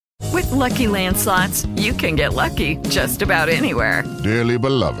With Lucky Land Slots, you can get lucky just about anywhere. Dearly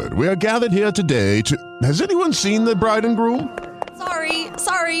beloved, we are gathered here today to... Has anyone seen the bride and groom?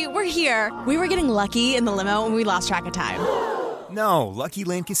 Sorry, we're here. We were getting lucky in the limo and we lost track of time. No, Lucky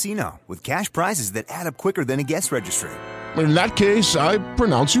Land Casino, with cash prizes that add up quicker than a guest registry. In that case, I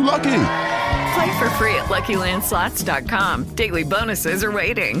pronounce you lucky. Play for free at LuckyLandSlots.com. Daily bonuses are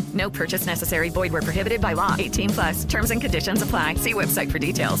waiting. No purchase necessary. Void where prohibited by law. 18+. Terms and conditions apply. See website for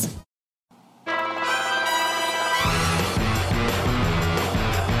details.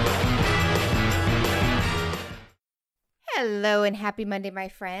 Hello and happy Monday, my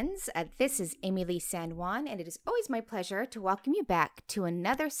friends. This is Amy Lee San Juan, and it is always my pleasure to welcome you back to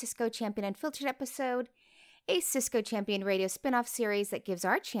another Cisco Champion Unfiltered episode, a Cisco Champion radio spinoff series that gives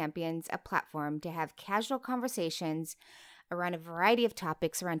our champions a platform to have casual conversations around a variety of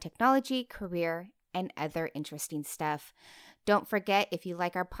topics around technology, career, and other interesting stuff. Don't forget, if you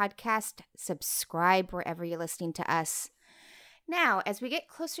like our podcast, subscribe wherever you're listening to us. Now, as we get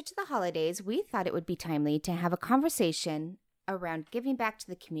closer to the holidays, we thought it would be timely to have a conversation around giving back to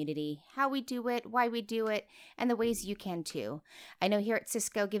the community, how we do it, why we do it, and the ways you can too. I know here at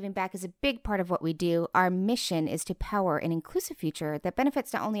Cisco, giving back is a big part of what we do. Our mission is to power an inclusive future that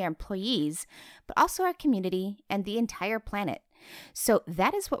benefits not only our employees, but also our community and the entire planet. So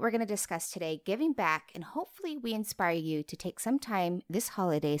that is what we're going to discuss today, giving back, and hopefully we inspire you to take some time this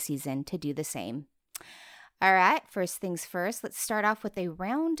holiday season to do the same. All right, first things first, let's start off with a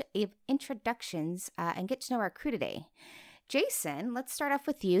round of introductions and get to know our crew today. Jason, let's start off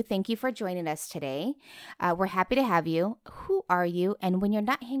with you. Thank you for joining us today. We're happy to have you. Who are you? And when you're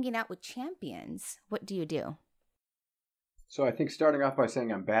not hanging out with champions, what do you do? So I think starting off by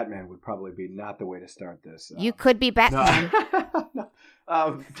saying I'm Batman would probably be not the way to start this. You could be Batman.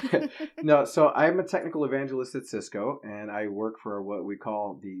 No, so I'm a technical evangelist at Cisco, and I work for what we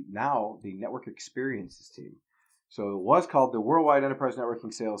call the Network Experiences team. So it was called the Worldwide Enterprise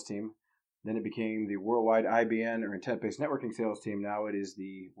Networking Sales team. Then it became the Worldwide IBN or Intent-Based Networking Sales team. Now it is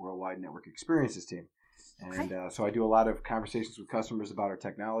the Worldwide Network Experiences team. And so I do a lot of conversations with customers about our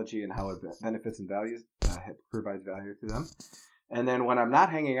technology and how it benefits and provides value to them. And then when I'm not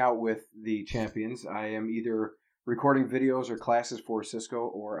hanging out with the champions, I am either recording videos or classes for Cisco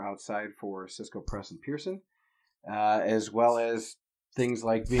or outside for Cisco Press and Pearson, as well as things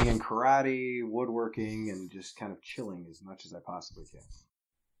like being in karate, woodworking, and just kind of chilling as much as I possibly can.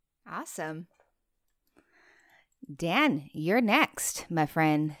 Awesome. Dan, you're next, my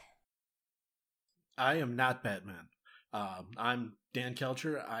friend. I am not Batman. I'm Dan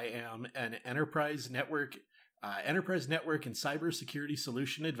Kelcher. I am an enterprise network and cybersecurity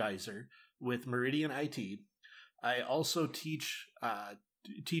solution advisor with Meridian IT. I also teach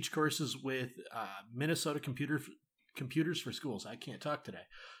courses with Minnesota Computers for Schools. I can't talk today,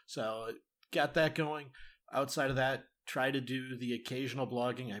 so got that going. Outside of that, try to do the occasional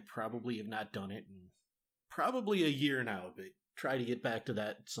blogging. I probably have not done it in probably a year now, but try to get back to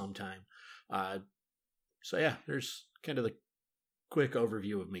that sometime. So yeah, there's kind of the quick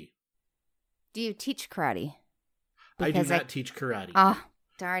overview of me. Do you teach karate? I do not teach karate. Oh,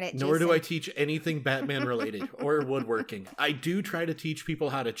 darn it, Nor Jason. do I teach anything Batman related or woodworking. I do try to teach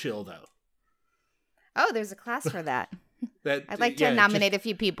people how to chill, though. Oh, there's a class for that. I'd like to nominate a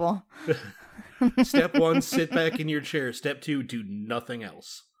few people. Step 1, sit back in your chair. Step 2, do nothing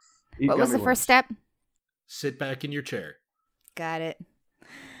else. What was the first step? Sit back in your chair. Got it.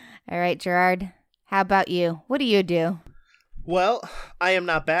 All right, Gerard. How about you? What do you do? Well, I am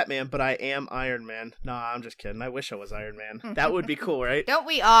not Batman, but I am Iron Man. No, I'm just kidding. I wish I was Iron Man. That would be cool, right? Don't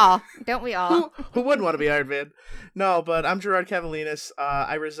we all? Who wouldn't want to be Iron Man? No, but I'm Gerard Cavalinas.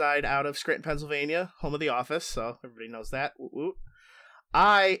 I reside out of Scranton, Pennsylvania, home of The Office, so everybody knows that. Woo-woo.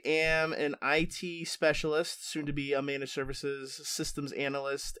 I am an IT specialist, soon to be a managed services, systems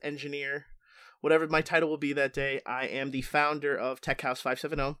analyst, engineer, whatever my title will be that day. I am the founder of Tech House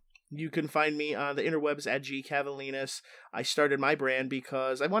 570. You can find me on the interwebs at gcavalinas. I started my brand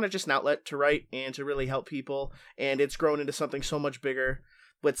because I wanted just an outlet to write and to really help people, and it's grown into something so much bigger.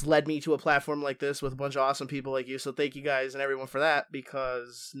 What's led me to a platform like this with a bunch of awesome people like you, so thank you guys and everyone for that,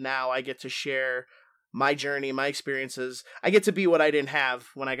 because now I get to share my journey, my experiences. I get to be what I didn't have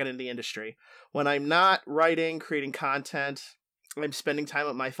when I got into the industry. When I'm not writing, creating content, I'm spending time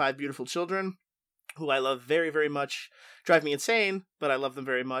with my 5 beautiful children, who I love very, very much. Drive me insane, but I love them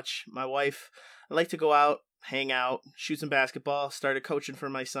very much. My wife, I like to go out, hang out, shoot some basketball. Started coaching for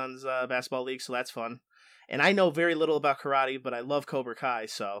my son's basketball league, so that's fun. And I know very little about karate, but I love Cobra Kai,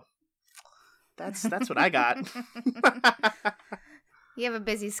 so that's what I got. You have a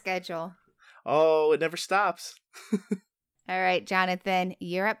busy schedule. Oh, it never stops. All right, Jonathan,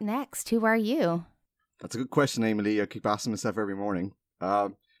 you're up next. Who are you? That's a good question, Emily. I keep asking myself every morning.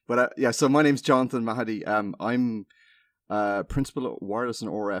 So my name's Jonathan Mahadi. I'm principal at wireless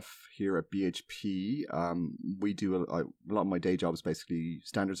and RF here at BHP. We do a lot of my day job is basically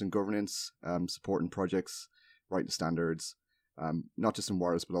standards and governance, supporting projects, writing standards, not just in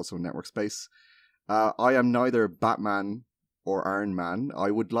wireless but also in network space. I am neither Batman or Iron Man.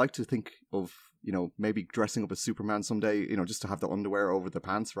 I would like to think of, maybe dressing up as Superman someday, just to have the underwear over the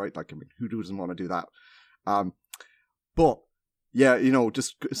pants, right? Like, I mean, who doesn't want to do that? But yeah,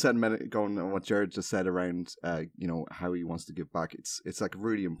 just going on what Jared just said around, how he wants to give back. It's like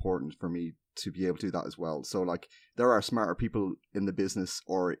really important for me to be able to do that as well. So like, there are smarter people in the business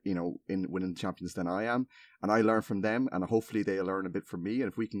or, within the champions than I am. And I learn from them, and hopefully they learn a bit from me.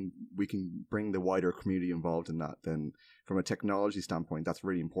 And if we can bring the wider community involved in that, then from a technology standpoint, that's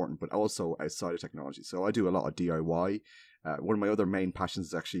really important, but also outside of technology. So I do a lot of DIY. One of my other main passions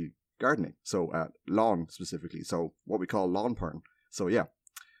is actually gardening. So lawn specifically. So what we call lawn porn. So yeah,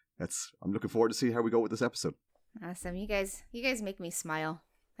 I'm looking forward to see how we go with this episode. Awesome. You guys make me smile.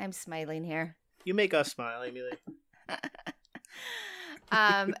 I'm smiling here. You make us smile, Emily.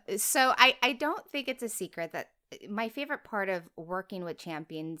 So I don't think it's a secret that my favorite part of working with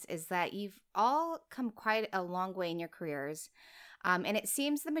champions is that you've all come quite a long way in your careers. And it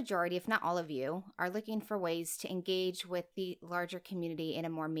seems the majority, if not all of you, are looking for ways to engage with the larger community in a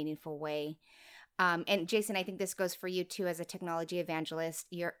more meaningful way. And Jason, I think this goes for you too as a technology evangelist.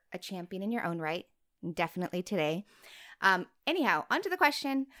 You're a champion in your own right, definitely today. Anyhow, onto the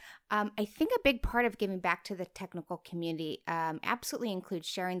question. I think a big part of giving back to the technical community absolutely includes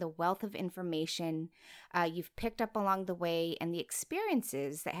sharing the wealth of information you've picked up along the way and the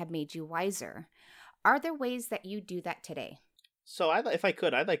experiences that have made you wiser. Are there ways that you do that today? So if I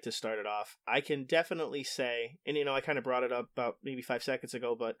could, I'd like to start it off. I can definitely say, and I kind of brought it up about maybe 5 seconds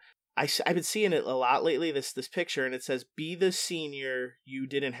ago, but I've been seeing it a lot lately, this picture, and it says, be the senior you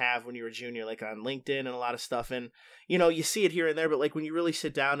didn't have when you were junior, like on LinkedIn and a lot of stuff. And, you see it here and there, but like when you really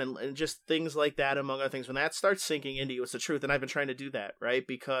sit down and just things like that, among other things, when that starts sinking into you, it's the truth. And I've been trying to do that, right?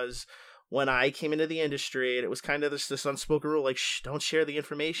 Because when I came into the industry, it was kind of this unspoken rule, like, don't share the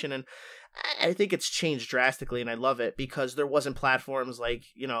information. And I think it's changed drastically, and I love it because there wasn't platforms like,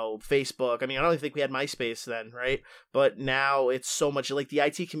 Facebook. I mean, I don't even think we had MySpace then, right? But now it's so much, like, the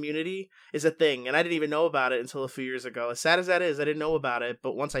IT community is a thing, and I didn't even know about it until a few years ago. As sad as that is, I didn't know about it,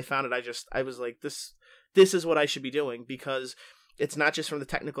 but once I found it, I was like, this is what I should be doing, because it's not just from the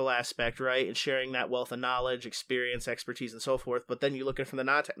technical aspect, right? And sharing that wealth of knowledge, experience, expertise, and so forth. But then you look at it from the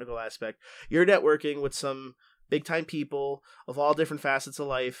non-technical aspect. You're networking with some big-time people of all different facets of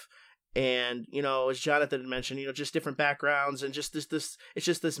life. And, as Jonathan had mentioned, just different backgrounds and just this, it's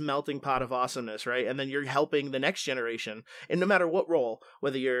just this melting pot of awesomeness, right? And then you're helping the next generation. And no matter what role,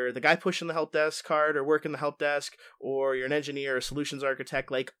 whether you're the guy pushing the help desk card or working the help desk, or you're an engineer, a solutions architect,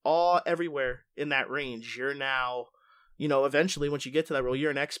 like everywhere in that range, you're now, eventually once you get to that role,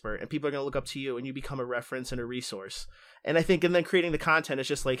 you're an expert and people are going to look up to you and you become a reference and a resource. And I think, and then creating the content is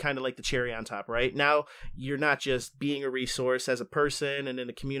just like kind of like the cherry on top, right? Now you're not just being a resource as a person and in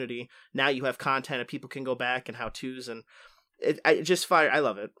the community. Now you have content and people can go back and how-tos, and I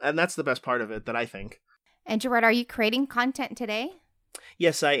love it. And that's the best part of it that I think. And Gerard, are you creating content today?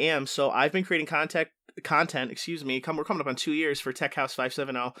 Yes, I am. So I've been creating content, we're coming up on 2 years for Tech House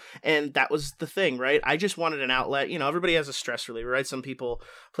 570, and that was the thing, right? I just wanted an outlet. Everybody has a stress reliever, right? Some people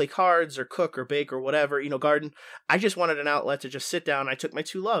play cards or cook or bake or whatever, garden. I just wanted an outlet to just sit down. I took my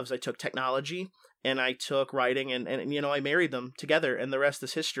two loves. I took technology and I took writing, and I married them together, and the rest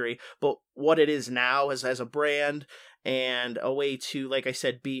is history. But what it is now is as a brand and a way to, like I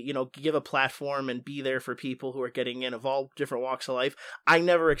said, be, give a platform and be there for people who are getting in of all different walks of life. I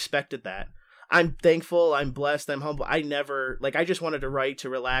never expected that. I'm thankful, I'm blessed, I'm humble. I just wanted to write, to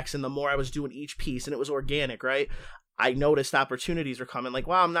relax, and the more I was doing each piece, and it was organic, right? I noticed opportunities were coming, like,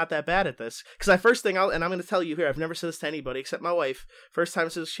 wow, I'm not that bad at this. Because I'm going to tell you here, I've never said this to anybody except my wife. First time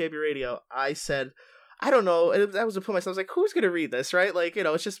since Shabby Radio, I said, I don't know, that was a put myself, I was like, who's going to read this, right? Like,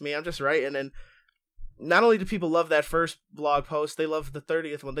 it's just me, I'm just writing. And not only do people love that first blog post, they love the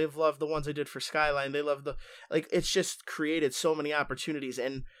 30th one, they've loved the ones I did for Skyline, they love it's just created so many opportunities,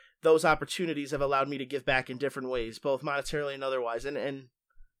 and those opportunities have allowed me to give back in different ways, both monetarily and otherwise. And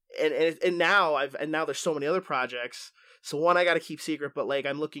now there's so many other projects. So one, I got to keep secret, but like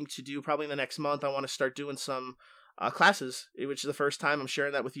I'm looking to do probably in the next month, I want to start doing some classes, which is the first time I'm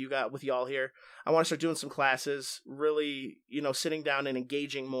sharing that with y'all here. I want to start doing some classes, really, sitting down and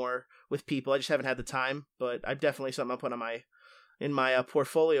engaging more with people. I just haven't had the time, but I've definitely something I'll put in my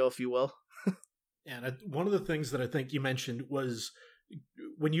portfolio, if you will. And one of the things that I think you mentioned was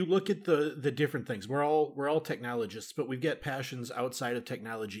when you look at the different things, we're all technologists, but we've got passions outside of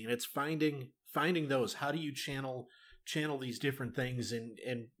technology, and it's finding those. How do you channel these different things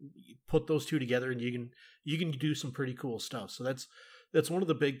and put those two together, and you can do some pretty cool stuff. So that's one of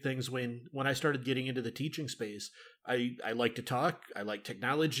the big things when I started getting into the teaching space. I like to talk. I like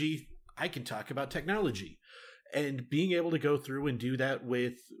technology. I can talk about technology. And being able to go through and do that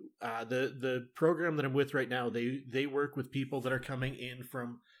with the program that I'm with right now, they work with people that are coming in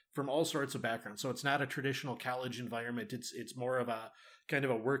from all sorts of backgrounds. So it's not a traditional college environment. It's more of a kind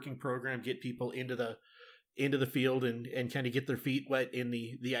of a working program, get people into the field and kind of get their feet wet in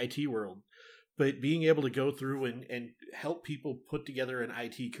the IT world. But being able to go through and help people put together an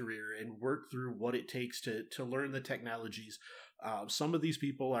IT career and work through what it takes to learn the technologies. Some of these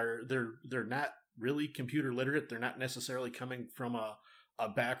people they're not really computer literate. They're not necessarily coming from a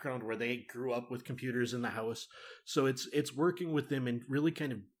background where they grew up with computers in the house. So it's working with them and really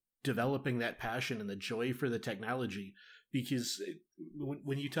kind of developing that passion and the joy for the technology. Because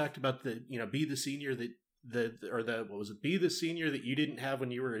when you talked about be the senior that be the senior that you didn't have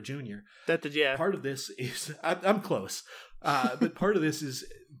when you were a junior. Yeah. Part of this is I'm close, but part of this is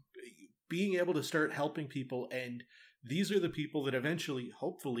being able to start helping people, and these are the people that eventually,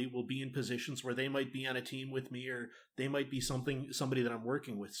 hopefully, will be in positions where they might be on a team with me, or they might be somebody that I'm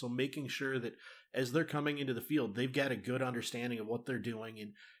working with. So making sure that as they're coming into the field, they've got a good understanding of what they're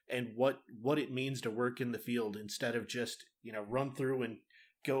doing and what it means to work in the field, instead of just run through and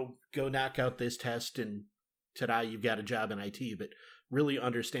go knock out this test and ta-da, you've got a job in IT. But really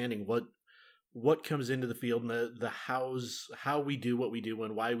understanding what comes into the field and the how we do what we do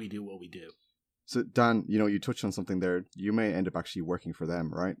and why we do what we do. So Dan, you touched on something there. You may end up actually working for them,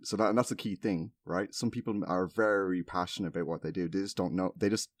 right? So that's the key thing, right? Some people are very passionate about what they do. They just don't know. They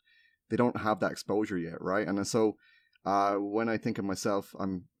don't have that exposure yet, right? And so when I think of myself,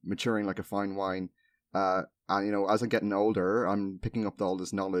 I'm maturing like a fine wine. And as I'm getting older, I'm picking up all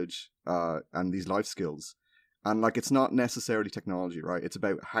this knowledge and these life skills. And it's not necessarily technology, right? It's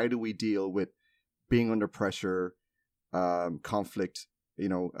about how do we deal with being under pressure, conflict,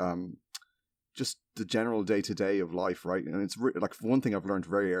 just the general day-to-day of life, right? And it's one thing I've learned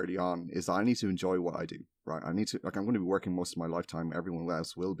very early on is that I need to enjoy what I do, right? I need to, I'm going to be working most of my lifetime. Everyone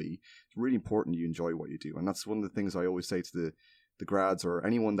else will be. It's really important you enjoy what you do. And that's one of the things I always say to the grads or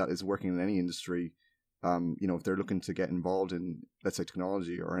anyone that is working in any industry. If they're looking to get involved in, let's say,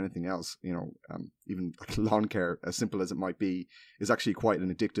 technology or anything else, even lawn care, as simple as it might be, is actually quite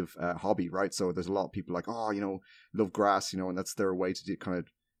an addictive hobby, right? So there's a lot of people love grass, and that's their way to kind of,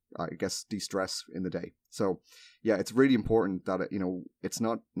 I guess, de-stress in the day. So yeah, it's really important that it's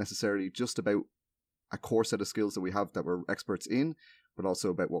not necessarily just about a core set of skills that we have that we're experts in, but also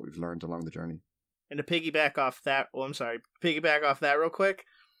about what we've learned along the journey. And to piggyback off that real quick,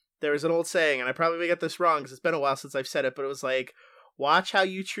 there was an old saying, and I probably get this wrong because it's been a while since I've said it, but it was like, watch how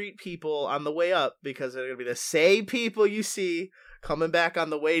you treat people on the way up, because they're going to be the same people you see coming back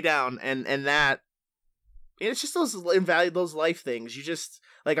on the way down. And that, it's just those life things. You just,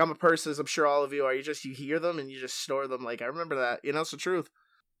 I'm a person, as I'm sure all of you are, you hear them and you just store them. I remember that, it's the truth.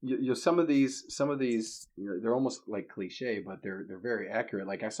 Some of these, they're almost like cliche, but they're very accurate.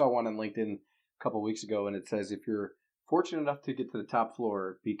 I saw one on LinkedIn a couple of weeks ago, and it says, if you're fortunate enough to get to the top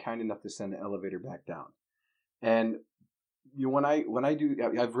floor, be kind enough to send the elevator back down. And when I do,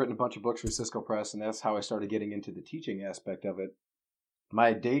 I've written a bunch of books for Cisco Press, and that's how I started getting into the teaching aspect of it.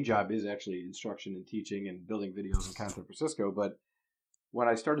 My day job is actually instruction and teaching and building videos and content for Cisco. But when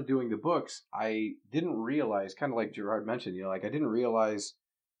I started doing the books, I didn't realize, kind of like Gerard mentioned, I didn't realize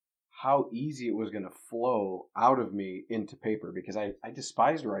how easy it was going to flow out of me into paper, because I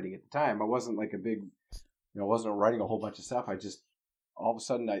despised writing at the time. I wasn't like a big, I wasn't writing a whole bunch of stuff. I just, all of a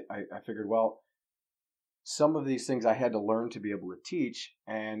sudden, I figured, well, some of these things I had to learn to be able to teach,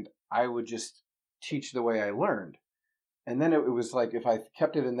 and I would just teach the way I learned. And then it was like, if I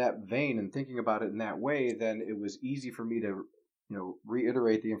kept it in that vein and thinking about it in that way, then it was easy for me to,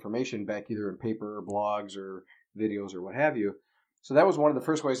 reiterate the information back either in paper or blogs or videos or what have you. So that was one of the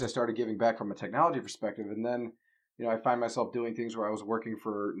first ways I started giving back from a technology perspective. And then, I find myself doing things where I was working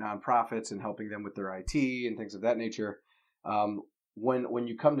for nonprofits and helping them with their IT and things of that nature. When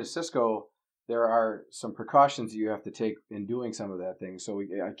you come to Cisco, there are some precautions that you have to take in doing some of that thing. So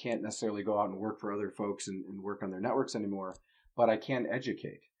I can't necessarily go out and work for other folks and work on their networks anymore, but I can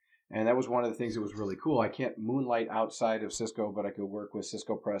educate. And that was one of the things that was really cool. I can't moonlight outside of Cisco, but I could work with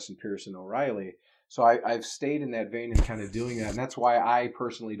Cisco Press and Pearson O'Reilly. So I've stayed in that vein and kind of doing that. And that's why I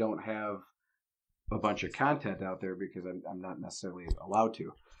personally don't have a bunch of content out there, because I'm not necessarily allowed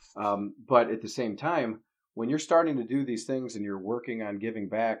to. But at the same time, when you're starting to do these things and you're working on giving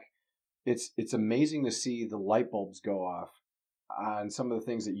back, it's amazing to see the light bulbs go off on some of the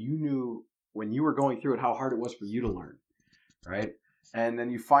things that you knew when you were going through it, how hard it was for you to learn, right? And then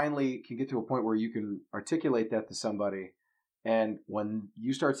you finally can get to a point where you can articulate that to somebody. And when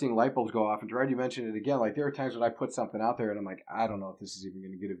you start seeing light bulbs go off, and Gerard, you mentioned it again, like there are times when I put something out there and I'm like, I don't know if this is even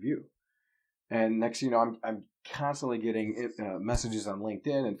going to get a view. And next thing you know, I'm constantly getting messages on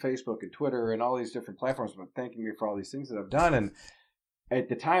LinkedIn and Facebook and Twitter and all these different platforms about thanking me for all these things that I've done. And at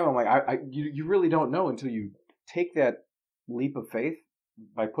the time, I'm like, you really don't know until you take that leap of faith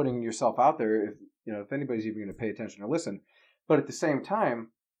by putting yourself out there. If anybody's even going to pay attention or listen. But at the same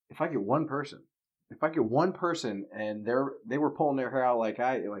time, if I get one person and they were pulling their hair out like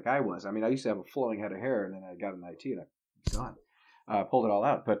I was. I mean, I used to have a flowing head of hair, and then I got an IT and I'm gone. Pulled it all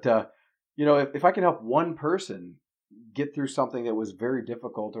out. But if I can help one person get through something that was very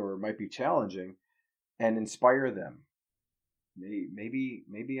difficult or might be challenging, and inspire them, maybe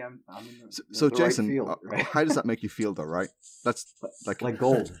I'm in the Jason, right field, right? How does that make you feel though? Right, that's like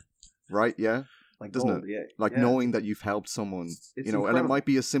gold, right? Yeah, like doesn't gold, it? Yeah, like knowing that you've helped someone, it's and incredible. it might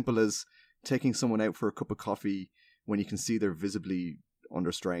be as simple as taking someone out for a cup of coffee when you can see they're visibly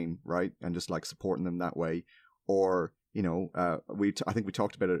under strain, right, and just like supporting them that way, or I think we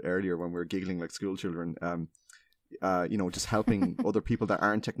talked about it earlier when we were giggling like school children. Just helping other people that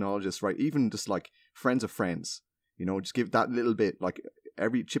aren't technologists, right? Even just like friends of friends, just give that little bit, like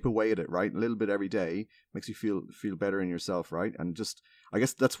every chip away at it, right? A little bit every day makes you feel better in yourself, right? And just, I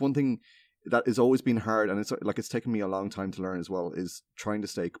guess that's one thing that has always been hard, and it's taken me a long time to learn as well, is trying to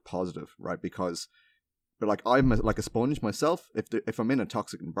stay positive, right? But like I'm like a sponge myself. If I'm in a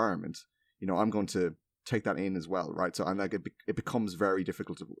toxic environment, I'm going to take that in as well, right? So I'm like it becomes very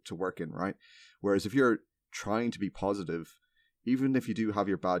difficult to work in, right? Whereas if you're trying to be positive, even if you do have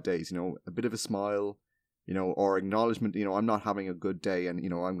your bad days, a bit of a smile, or acknowledgement, I'm not having a good day, and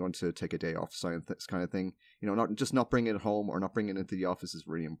I'm going to take a day off, this kind of thing, not bringing it home or not bringing it into the office is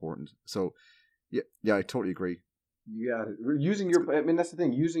really important. So yeah, I totally agree. Yeah, that's the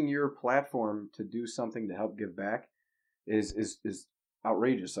thing. Using your platform to do something to help give back is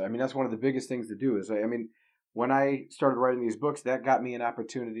outrageous. I mean, that's one of the biggest things to do. When I started writing these books, that got me an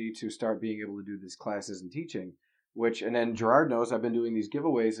opportunity to start being able to do these classes and teaching. And then Gerard knows I've been doing these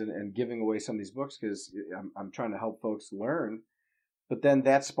giveaways and giving away some of these books because I'm trying to help folks learn. But then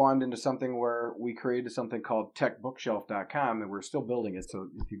that spawned into something where we created something called techbookshelf.com, and we're still building it. So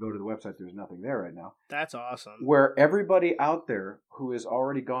if you go to the website, there's nothing there right now. That's awesome. Where everybody out there who has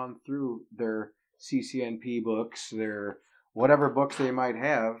already gone through their CCNP books, their whatever books they might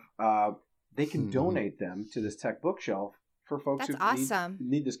have, they can donate them to this tech bookshelf for folks who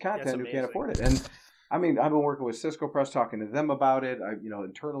need this content, who can't afford it. And I mean, I've been working with Cisco Press, talking to them about it.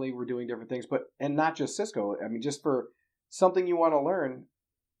 Internally we're doing different things, and not just Cisco. I mean, just for something you want to learn,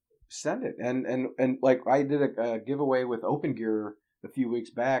 send it. And like I did a giveaway with Open Gear a few weeks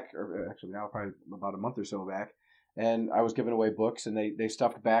back, or actually now probably about a month or so back. And I was giving away books, and they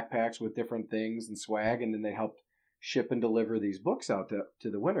stuffed backpacks with different things and swag, and then they helped ship and deliver these books out to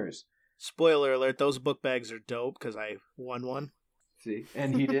the winners. Spoiler alert, those book bags are dope because I won one. See,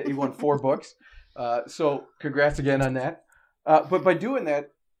 and he won 4 books. So congrats again on that. But by doing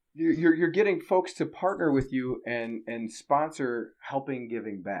that, you're getting folks to partner with you and sponsor helping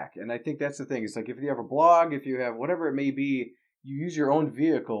giving back. And I think that's the thing. It's like if you have a blog, if you have whatever it may be, you use your own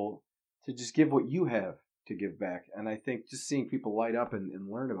vehicle to just give what you have to give back. And I think just seeing people light up and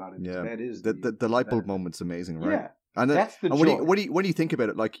learn about it, that is the light bulb moment's amazing, right? Yeah. And that's the joy. joy. When you think about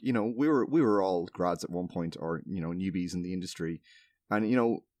it, like, we were all grads at one point, or newbies in the industry, and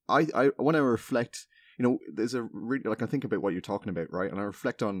I when I reflect, there's a really, like, I think about what you're talking about, right? And I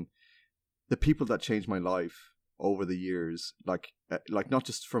reflect on the people that changed my life over the years, like not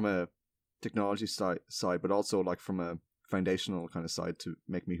just from a technology side, but also like from a foundational kind of side to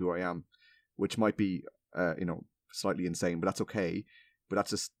make me who I am, which might be slightly insane, but that's okay. But that's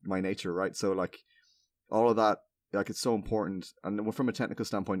just my nature, right? So like all of that, like, it's so important. And from a technical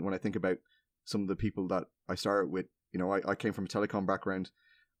standpoint, when I think about some of the people that I started with, I came from a telecom background.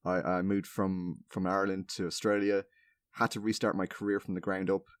 I moved from Ireland to Australia, had to restart my career from the ground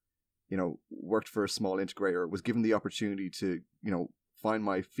up, worked for a small integrator, was given the opportunity to, find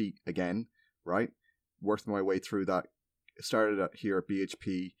my feet again, right? Worked my way through that, started here at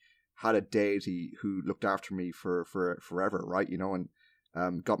BHP, had a deity who looked after me for forever, right?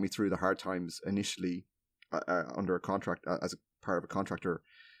 And got me through the hard times initially under a contract as a part of a contractor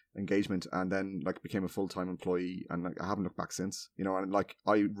engagement, and then like became a full-time employee, and like I haven't looked back since, and like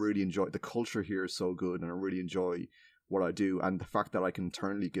I really enjoy the culture here is so good, and I really enjoy what I do, and the fact that I can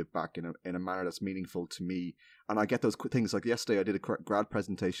internally give back in a manner that's meaningful to me. And I get those things like yesterday I did a grad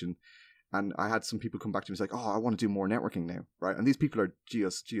presentation, and I had some people come back to me and say, oh, I want to do more networking now, right? And these people are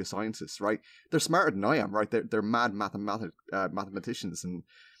geoscientists, right? They're smarter than I am, right? They're mad mathematicians and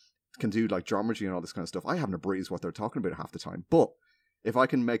can do like geometry and all this kind of stuff. I haven't a breeze what they're talking about half the time. But if I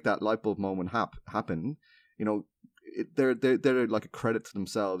can make that light bulb moment happen, you know, they're like a credit to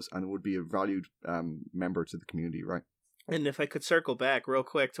themselves and would be a valued member to the community, right? And if I could circle back real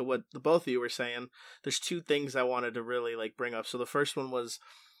quick to what the both of you were saying, there's two things I wanted to really like bring up. So the first one was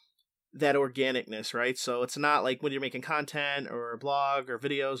that organicness, right? So it's not like when you're making content or a blog or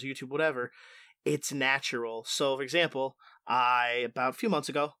videos, YouTube, whatever, it's natural. So for example, about a few months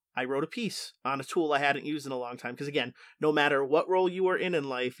ago, I wrote a piece on a tool I hadn't used in a long time. Because again, no matter what role you are in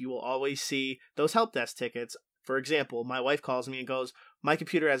life, you will always see those help desk tickets. For example, my wife calls me and goes, my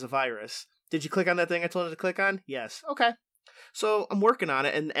computer has a virus. Did you click on that thing I told her to click on? Yes. Okay. So I'm working on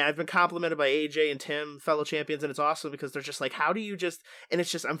it, and I've been complimented by AJ and Tim, fellow champions, and it's awesome because they're just like, how do you just, and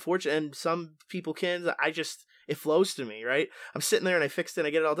it's just, I'm fortunate, and some people can, it flows to me, right? I'm sitting there and I fixed it and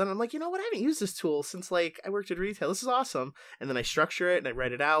I get it all done. I'm like, you know what? I haven't used this tool since like I worked in retail. This is awesome. And then I structure it and I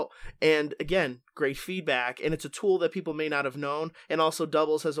write it out. And again, great feedback. And it's a tool that people may not have known, and also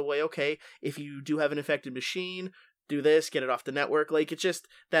doubles as a way, okay, if you do have an infected machine, do this, get it off the network. Like it's just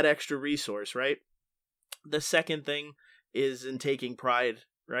that extra resource, right? The second thing is in taking pride,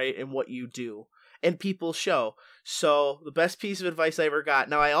 right, in what you do. And people show. So the best piece of advice I ever got,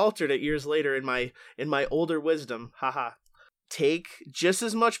 now I altered it years later in my older wisdom, take just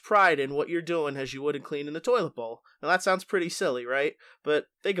as much pride in what you're doing as you would in cleaning the toilet bowl. Now that sounds pretty silly, right? But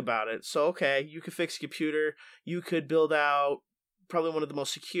think about it. So okay, you could fix a computer, you could build out probably one of the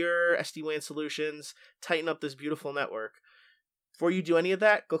most secure SD-WAN solutions, tighten up this beautiful network. Before you do any of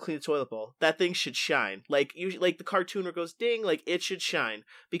that, go clean the toilet bowl. That thing should shine. Like the cartooner goes ding, like it should shine,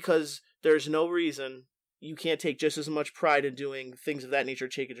 because there's no reason you can't take just as much pride in doing things of that nature,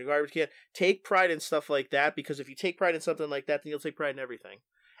 taking your garbage can. Take pride in stuff like that, because if you take pride in something like that, then you'll take pride in everything.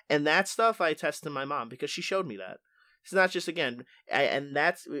 And that stuff I attest to my mom, because she showed me that. It's not just, again, and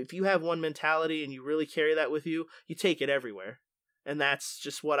that's, if you have one mentality and you really carry that with you, you take it everywhere. And that's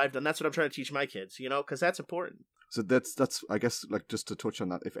just what I've done. That's what I'm trying to teach my kids, because that's important. So that's I guess, like, just to touch on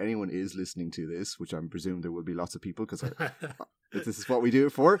that, if anyone is listening to this, which I'm presume there will be lots of people, because this is what we do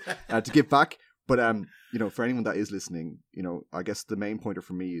it for, to give back. But for anyone that is listening, I guess the main pointer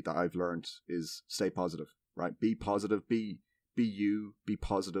for me that I've learned is stay positive, right? Be positive, be you, be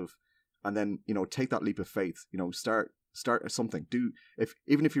positive, and then take that leap of faith. Start something.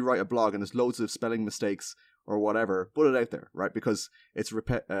 Even if you write a blog and there's loads of spelling mistakes or whatever, put it out there, right? Because it's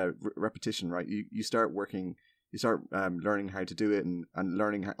repetition, right? You start working. You start learning how to do it and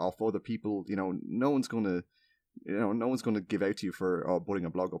learning off other people. No one's going to give out to you for putting a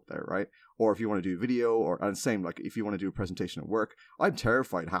blog up there, right? Or if you want to do video, and same, like if you want to do a presentation at work, I'm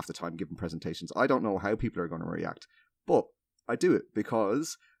terrified half the time giving presentations. I don't know how people are going to react, but I do it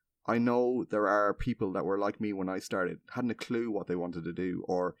because I know there are people that were like me when I started, hadn't a clue what they wanted to do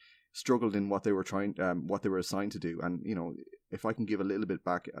or struggled in what they were what they were assigned to do. And if I can give a little bit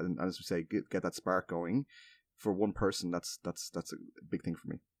back and, as we say, get that spark going for one person, that's a big thing for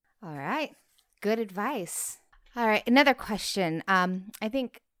me. All right, good advice. All right, another question. I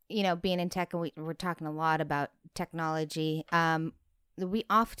think being in tech, and we're talking a lot about technology. We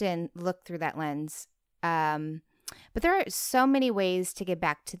often look through that lens, but there are so many ways to get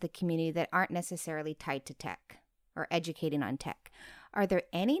back to the community that aren't necessarily tied to tech or educating on tech. Are there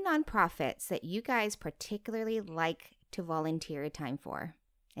any nonprofits that you guys particularly like to volunteer time for?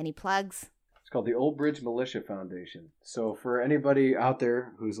 Any plugs? It's called the Old Bridge Militia Foundation. So for anybody out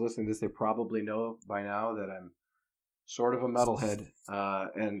there who's listening to this, they probably know by now that I'm sort of a metalhead,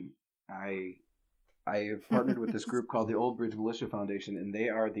 and I have partnered with this group called the Old Bridge Militia Foundation, and they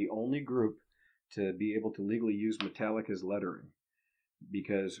are the only group to be able to legally use Metallica's lettering.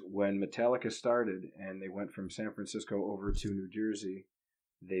 Because when Metallica started and they went from San Francisco over to New Jersey,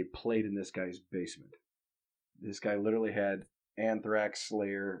 they played in this guy's basement. This guy literally had Anthrax,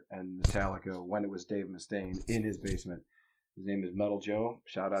 Slayer, and Metallica when it was Dave Mustaine in his basement. His name is Metal Joe.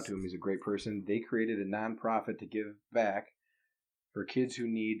 Shout out to him. He's a great person. They created a nonprofit to give back for kids who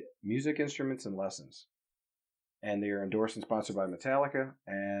need music instruments and lessons. And they are endorsed and sponsored by Metallica.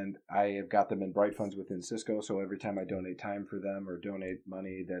 And I have got them in Bright Funds within Cisco. So every time I donate time for them or donate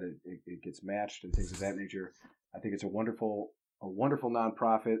money, that it gets matched and things of that nature. I think it's a wonderful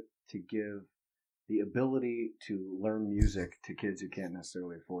nonprofit to give the ability to learn music to kids who can't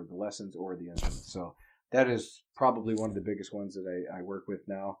necessarily afford the lessons or the instruments. So that is probably one of the biggest ones that I work with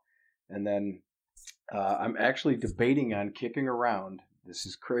now. And then I'm actually debating on kicking around. This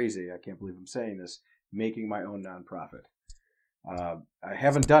is crazy. I can't believe I'm saying this. Making my own nonprofit. I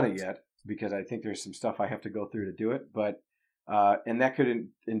haven't done it yet because I think there's some stuff I have to go through to do it. But and that could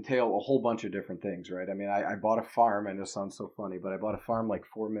entail a whole bunch of different things, right? I mean, I bought a farm. I know it sounds so funny, but I bought a farm like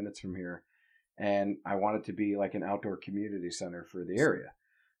 4 minutes from here, and I want it to be like an outdoor community center for the area.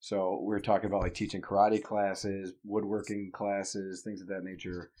 So we're talking about like teaching karate classes, woodworking classes, things of that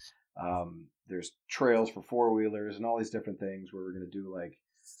nature. There's trails for 4-wheelers and all these different things where we're going to do like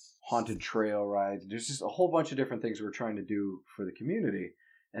haunted trail rides. There's just a whole bunch of different things we're trying to do for the community,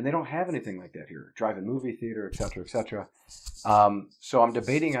 and they don't have anything like that here. Drive-in movie theater, et cetera, et cetera. So I'm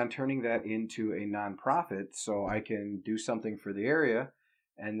debating on turning that into a nonprofit so I can do something for the area,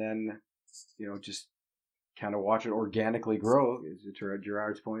 and then, just kind of watch it organically grow. To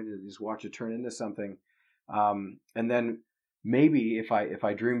Gerard's point, just watch it turn into something, and then maybe if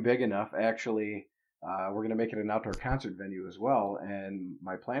I dream big enough, actually, we're going to make it an outdoor concert venue as well. And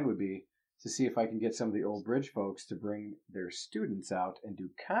my plan would be to see if I can get some of the Old Bridge folks to bring their students out and do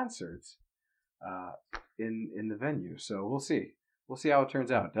concerts in the venue. So we'll see. We'll see how it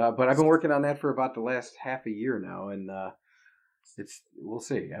turns out. But I've been working on that for about the last half a year now, and we'll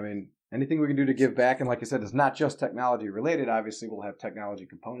see. I mean, anything we can do to give back, and like I said, it's not just technology related. Obviously, we'll have technology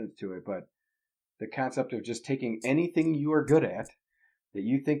components to it, but the concept of just taking anything you are good at that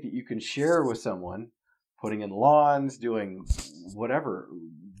you think that you can share with someone, putting in lawns, doing whatever,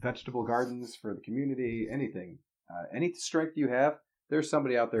 vegetable gardens for the community, anything, any strength you have, there's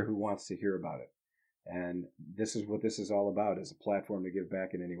somebody out there who wants to hear about it. And this is what this is all about, is a platform to give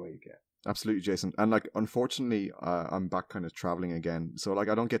back in any way you can. Absolutely, Jason. And unfortunately, I'm back kind of traveling again. So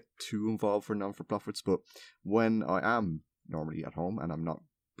I don't get too involved for non-for-profits, but when I am normally at home and I'm not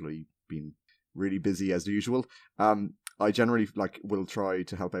really being really busy as usual, I generally will try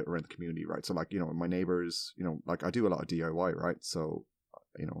to help out around the community, right? So my neighbors, I do a lot of DIY, right? So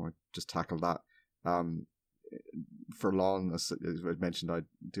I just tackle that. For lawn, as I mentioned, I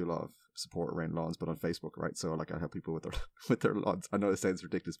do a lot of support around lawns, but on Facebook, right? So I help people with their lawns. I know it sounds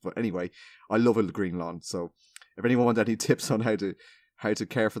ridiculous, but anyway, I love a green lawn. So if anyone wants any tips on how to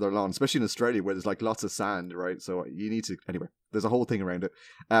care for their lawn, especially in Australia where there's lots of sand, right? So you need to, anyway, there's a whole thing around it.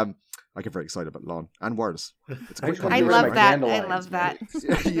 I get very excited about lawn and wireless. It's a great I love that. I love that.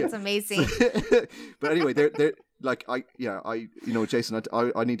 It's amazing. But anyway, they're Jason,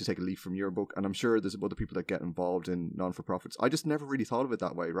 I need to take a leaf from your book, and I'm sure there's other people that get involved in non-for-profits. I just never really thought of it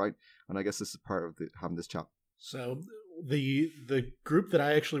that way, right? And I guess this is part of having this chat. So the group that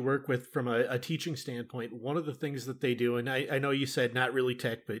I actually work with from a teaching standpoint, one of the things that they do, and I know you said not really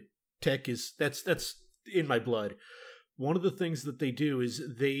tech, but tech is that's in my blood. One of the things that they do is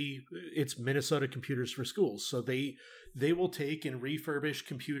it's Minnesota Computers for Schools. So they will take and refurbish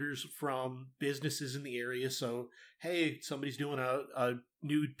computers from businesses in the area. So, hey, somebody's doing a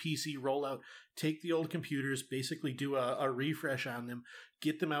new PC rollout. Take the old computers, basically do a refresh on them,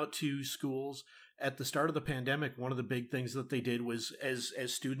 get them out to schools. At the start of the pandemic, one of the big things that they did was as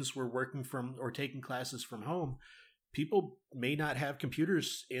students were working from or taking classes from home, people may not have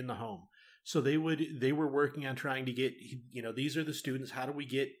computers in the home. So they were working on trying to get, these are the students. How do we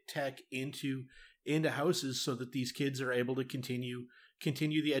get tech into houses so that these kids are able to continue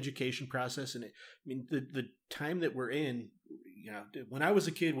the education process? And the time that we're in, when I was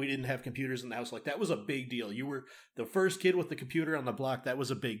a kid, we didn't have computers in the house. That was a big deal. You were the first kid with the computer on the block. That was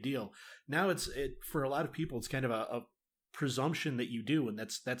a big deal. Now for a lot of people, it's kind of a presumption that you do, and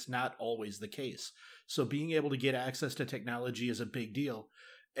that's not always the case. So being able to get access to technology is a big deal.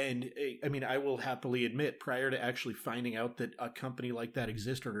 And I will happily admit, prior to actually finding out that a company like that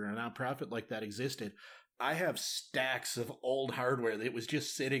existed or a nonprofit like that existed, I have stacks of old hardware that was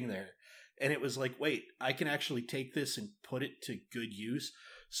just sitting there. And it was wait, I can actually take this and put it to good use.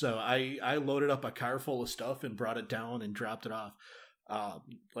 So I loaded up a car full of stuff and brought it down and dropped it off.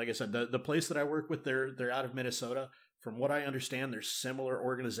 Like I said, the place that I work with, they're out of Minnesota. From what I understand, there's similar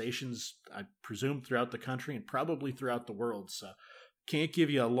organizations, I presume, throughout the country and probably throughout the world. So can't give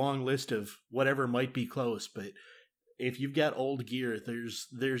you a long list of whatever might be close, but if you've got old gear,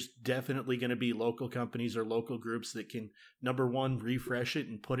 there's definitely going to be local companies or local groups that can, number one, refresh it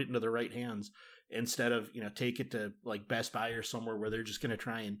and put it into the right hands instead of, take it to Best Buy or somewhere where they're just going to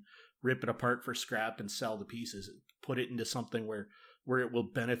try and rip it apart for scrap and sell the pieces. Put it into something where it will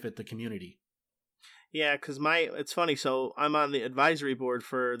benefit the community. Yeah, because it's funny. So I'm on the advisory board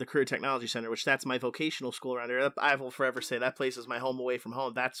for the Career Technology Center, which that's my vocational school around here. I will forever say that place is my home away from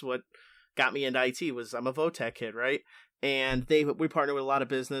home. That's what got me into IT. I'm a VOTech kid, right? And we partner with a lot of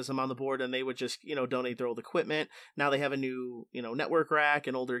business. I'm on the board, and they would just, donate their old equipment. Now they have a new, network rack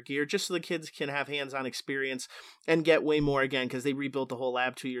and older gear, just so the kids can have hands-on experience and get way more again, because they rebuilt the whole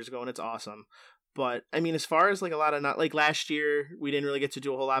lab 2 years ago, and it's awesome. But I mean, as far as like a lot of not like last year, we didn't really get to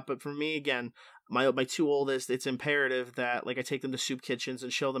do a whole lot. But for me, again, my two oldest, it's imperative that like I take them to soup kitchens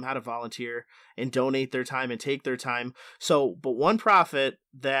and show them how to volunteer and donate their time and take their time. So, but one nonprofit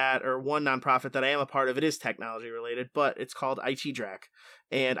that I am a part of, it is technology related, but it's called IT Drac.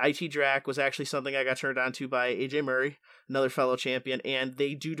 And IT Drac was actually something I got turned on to by AJ Murray, another fellow champion. And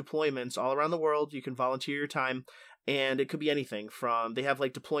they do deployments all around the world. You can volunteer your time. And it could be anything from, they have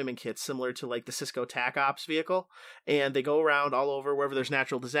like deployment kits similar to like the Cisco TAC Ops vehicle. And they go around all over wherever there's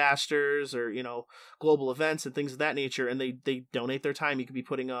natural disasters or, global events and things of that nature. And they donate their time. You could be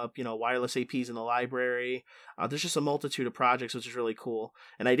putting up, wireless APs in the library. There's just a multitude of projects, which is really cool.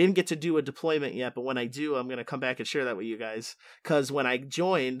 And I didn't get to do a deployment yet, but when I do, I'm going to come back and share that with you guys. Because when I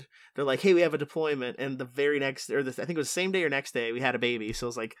joined, they're like, hey, we have a deployment. And the very next, I think it was the same day or next day, we had a baby. So it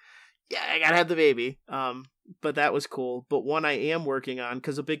was like, yeah, I gotta have the baby. But that was cool. But one I am working on,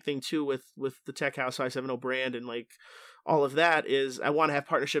 because a big thing too with the Tech House 570 brand and like all of that is I want to have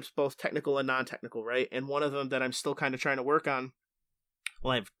partnerships, both technical and non-technical, right? And one of them that I'm still kind of trying to work on,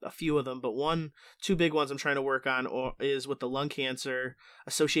 well, I have a few of them, but two big ones I'm trying to work on is with the Lung Cancer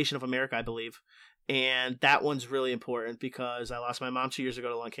Association of America, I believe. And that one's really important because I lost my mom 2 years ago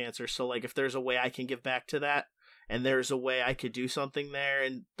to lung cancer. So like if there's a way I can give back to that, and there's a way I could do something there,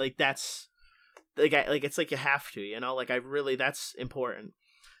 and like that's like it's like you have to, that's important.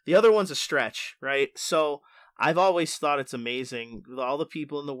 The other one's a stretch, right? So I've always thought it's amazing all the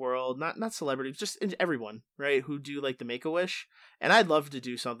people in the world, not celebrities, just everyone, right, who do like the Make-A-Wish, and I'd love to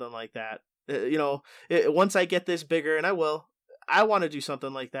do something like that. Once I get this bigger, and I want to do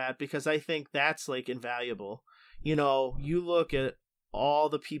something like that because I think that's like invaluable. You look at all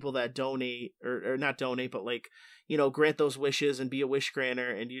the people that donate or not donate, but like, grant those wishes and be a wish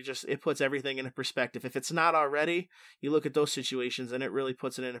granter. And it puts everything into perspective. If it's not already, you look at those situations and it really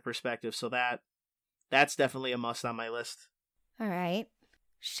puts it into perspective. So that's definitely a must on my list. All right.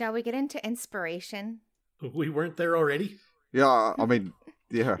 Shall we get into inspiration? We weren't there already? Yeah, I mean,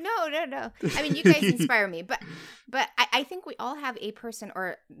 yeah. No. I mean, you guys inspire me, but I think we all have a person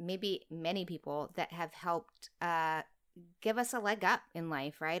or maybe many people that have helped give us a leg up in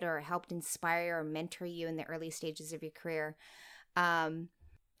life, right? Or helped inspire or mentor you in the early stages of your career. And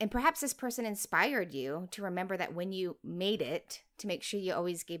perhaps this person inspired you to remember that when you made it, to make sure you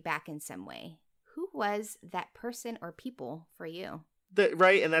always gave back in some way. Who was that person or people for you?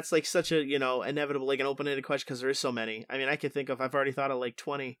 Right, and that's like such a, inevitable, like an open-ended question because there is so many. I mean, I've already thought of like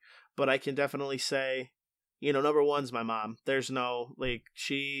 20, but I can definitely say, number one's my mom. There's no, like,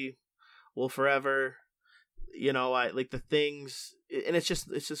 she will forever... I like the things, and it's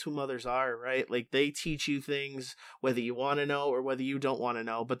just who mothers are, right? Like they teach you things whether you want to know or whether you don't want to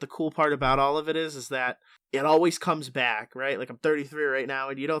know. But the cool part about all of it is that it always comes back, right? Like I'm 33 right now,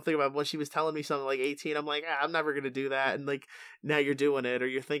 and you don't think about when she was telling me something like 18, I'm like, I'm never gonna do that, and like now you're doing it or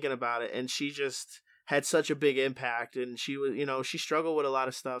you're thinking about it, and she just had such a big impact, and she was, she struggled with a lot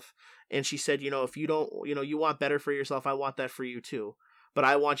of stuff, and she said, if you don't, you want better for yourself, I want that for you too. But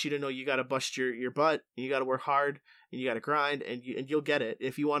I want you to know you got to bust your butt, and you got to work hard, and you got to grind, and you'll get it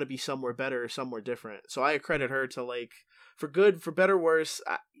if you want to be somewhere better or somewhere different. So I credit her to, like, for good, for better, worse,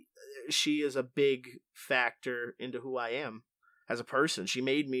 she is a big factor into who I am as a person. She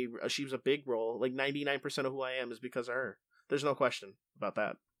was a big role. Like 99% of who I am is because of her. There's no question about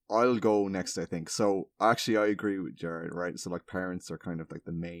that. I'll go next, I think. So actually, I agree with Jared, right? So like parents are kind of like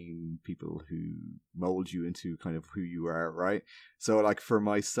the main people who mold you into kind of who you are, right? So like for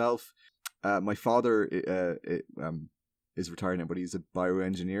myself, my father is retired now, but he's a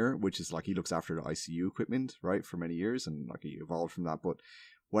bioengineer, which is like he looks after the ICU equipment, right, for many years, and like he evolved from that. But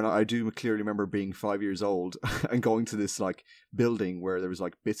when I do clearly remember being 5 years old and going to this like building where there was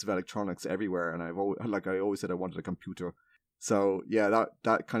like bits of electronics everywhere, and I always said I wanted a computer. So yeah,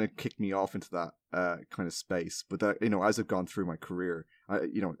 that kind of kicked me off into that kind of space. But that, as I've gone through my career,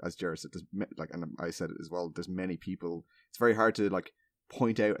 as Jared said, and I said it as well, there's many people. It's very hard to like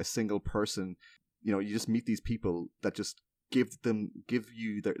point out a single person. You just meet these people that just give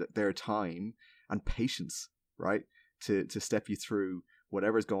you their time and patience, right, to step you through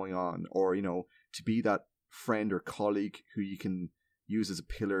whatever's going on, or to be that friend or colleague who you can use as a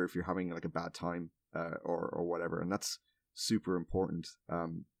pillar if you're having like a bad time or whatever, and that's super important.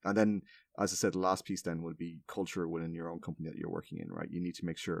 And then, as I said, the last piece then would be culture within your own company that you're working in, right? You need to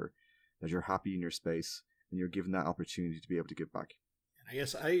make sure that you're happy in your space and you're given that opportunity to be able to give back. I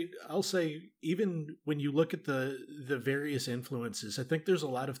guess I'll say, even when you look at the various influences, I think there's a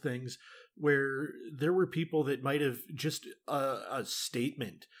lot of things where there were people that might have just a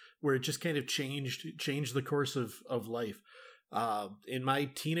statement where it just kind of changed the course of life. In my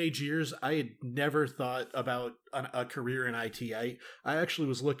teenage years, I had never thought about a career in IT. I actually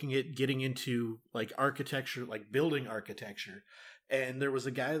was looking at getting into like architecture, like building architecture. And there was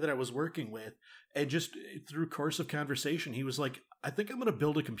a guy that I was working with, and just through course of conversation, he was like, I think I'm going to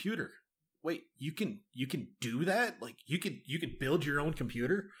build a computer. Wait, you can do that? Like you can build your own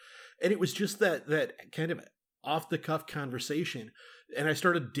computer? And it was just that kind of off the cuff conversation. And I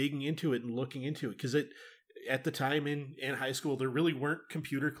started digging into it and looking into it, because at the time in high school, there really weren't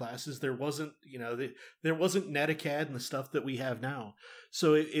computer classes. There wasn't, there wasn't Netacad and the stuff that we have now.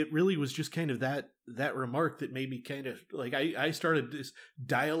 So it really was just kind of that remark that made me kind of like, I started this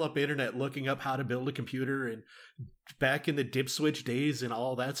dial-up internet looking up how to build a computer, and back in the dip switch days and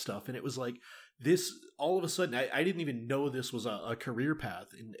all that stuff. And it was like this, all of a sudden, I didn't even know this was a career path.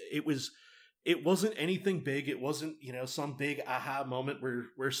 And it wasn't anything big. It wasn't, some big aha moment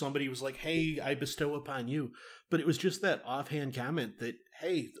where somebody was like, hey, I bestow upon you. But it was just that offhand comment that,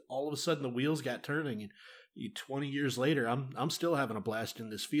 hey, all of a sudden the wheels got turning. And 20 years later, I'm still having a blast in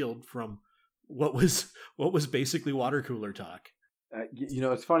this field from what was basically water cooler talk.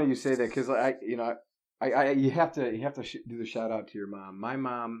 It's funny you say that, because you have to do the shout out to your mom. My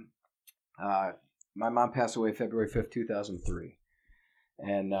mom passed away February 5th, 2003.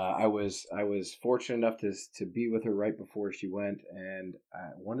 And I was fortunate enough to be with her right before she went. And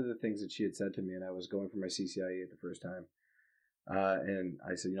one of the things that she had said to me, and I was going for my CCIE at the first time, and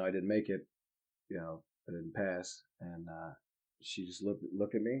I said, I didn't make it, I didn't pass. And she just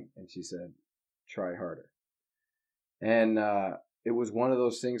looked at me and she said, try harder. And it was one of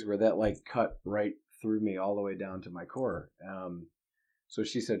those things where that like cut right through me all the way down to my core. So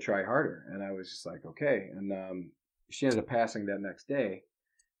she said, try harder. And I was just like, okay. And she ended up passing that next day.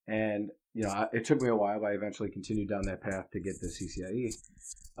 And, it took me a while, but I eventually continued down that path to get the CCIE.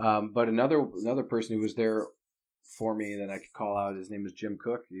 But another person who was there for me that I could call out, his name is Jim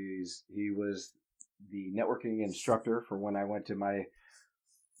Cook. He was the networking instructor for when I went to my,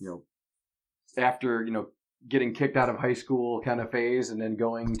 after, getting kicked out of high school kind of phase, and then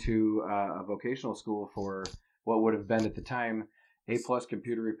going to a vocational school for what would have been at the time A+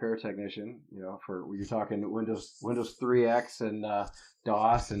 computer repair technician, for you're talking Windows 3X and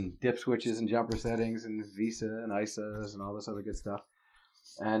DOS and dip switches and jumper settings and Visa and ISAs and all this other good stuff.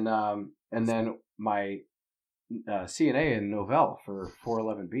 And then my CNA in Novell for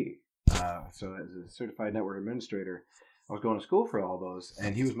 411B. So as a certified network administrator, I was going to school for all those,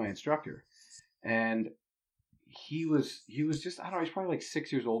 and he was my instructor. And he was just, I don't know, he's probably like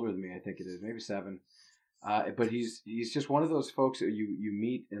 6 years older than me, I think it is, maybe 7. But he's just one of those folks that you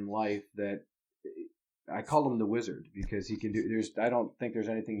meet in life that I call him the wizard, because he can do. I don't think there's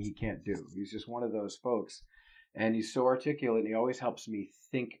anything he can't do. He's just one of those folks, and he's so articulate, and he always helps me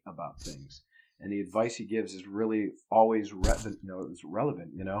think about things. And the advice he gives is really always relevant,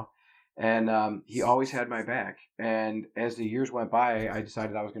 And he always had my back. And as the years went by, I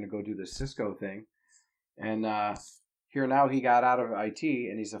decided I was going to go do the Cisco thing. And here now he got out of IT,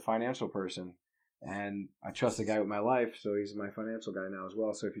 and he's a financial person. And I trust the guy with my life, so he's my financial guy now as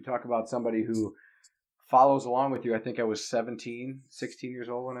well. So if you talk about somebody who follows along with you, I think I was 16 years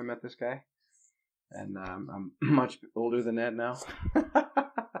old when I met this guy. And I'm much older than that now.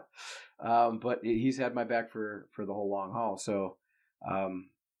 But he's had my back for the whole long haul. So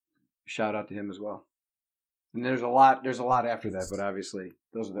shout out to him as well. And there's a lot after that, but obviously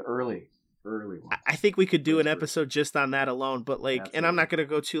those are the early ones. I think we could do an episode just on that alone, but Absolutely. And I'm not going to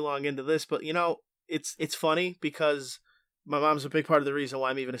go too long into this, but it's funny because my mom's a big part of the reason why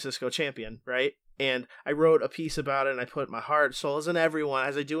I'm even a Cisco champion, right? And I wrote a piece about it, and I put my heart, soul, as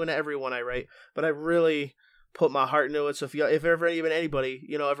I do in everyone I write, but I really put my heart into it. So if ever even anybody,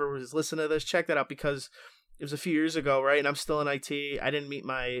 ever was listening to this, check that out, because it was a few years ago, right? And I'm still in IT. I didn't meet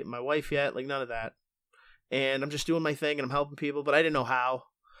my wife yet, like none of that. And I'm just doing my thing, and I'm helping people, but I didn't know how.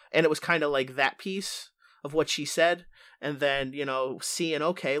 And it was kind of like that piece of what she said. And then, seeing,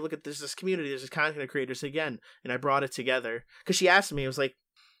 okay, look at this community, there's this content creators again. And I brought it together. Because she asked me, it was like,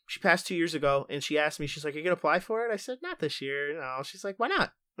 she passed 2 years ago, and she asked me, she's like, are you going to apply for it? I said, not this year. No. She's like, why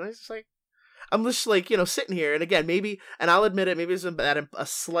not? And I was just like, I'm just like, sitting here. And again, maybe, and I'll admit it, maybe it's a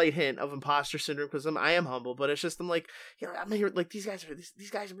slight hint of imposter syndrome, because I am humble, but it's just, I'm like, I'm here, like, these guys are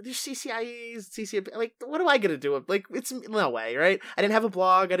they're CCIEs, like, what am I going to do? Like, it's no way, right? I didn't have a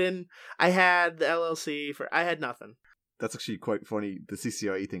blog. I had the LLC I had nothing. That's actually quite funny, the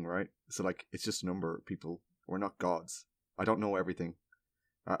CCIE thing, right? So, like, it's just a number of people. We're not gods. I don't know everything.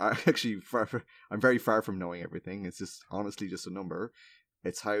 I actually, I'm very far from knowing everything. It's just honestly just a number.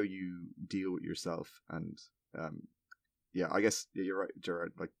 It's how you deal with yourself, and yeah, I guess you're right,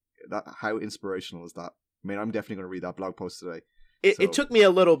 Gerard. Like that, how inspirational is that? I mean, I'm definitely going to read that blog post today. It took me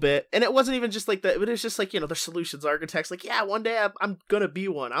a little bit, and it wasn't even just like that. It was just like, they're solutions architects. Like, yeah, one day I'm gonna be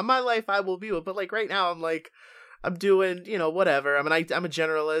one. On my life, I will be one. But like right now, I'm doing, whatever. I mean, I'm a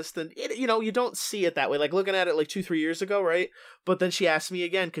generalist, and you don't see it that way. Like looking at it like 2-3 years ago, right? But then she asked me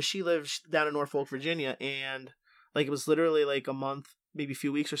again because she lives down in Norfolk, Virginia, and like it was literally like a month, maybe a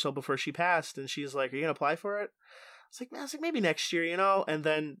few weeks or so before she passed, and she's like, "Are you gonna apply for it?" I was like, maybe next year, And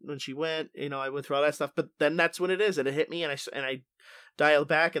then when she went, I went through all that stuff. But then that's when it is, and it hit me, and I dialed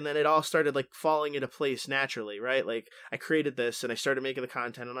back, and then it all started like falling into place naturally, right? Like I created this, and I started making the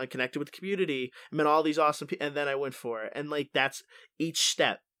content, and I connected with the community, and met all these awesome people, and then I went for it, and like that's each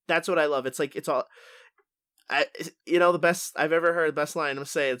step. That's what I love. It's like it's all, the best I've ever heard. Best line I'm gonna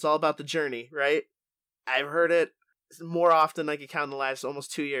say. It's all about the journey, right? I've heard it more often than I can count in the last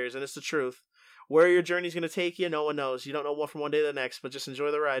almost 2 years, and it's the truth. Where your journey's going to take you, no one knows. You don't know from one day to the next, but just enjoy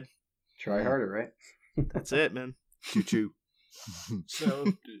the ride. Try harder, right? That's it, man. Choo-choo. So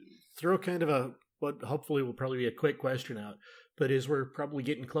throw kind of what hopefully will probably be a quick question out, but as we're probably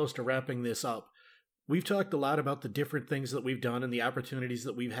getting close to wrapping this up, we've talked a lot about the different things that we've done and the opportunities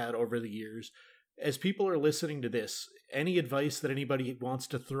that we've had over the years. As people are listening to this, any advice that anybody wants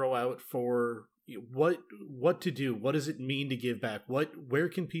to throw out for what to do? What does it mean to give back? Where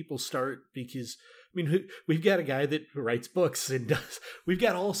can people start? Because I mean, we've got a guy that writes books and we've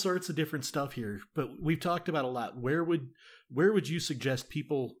got all sorts of different stuff here, but we've talked about a lot. Where would you suggest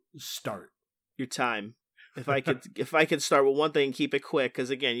people start? Your time. If I could start with one thing, keep it quick. Cause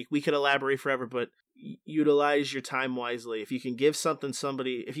again, we could elaborate forever, but utilize your time wisely. If you can give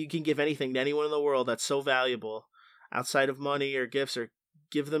if you can give anything to anyone in the world that's so valuable outside of money or gifts, or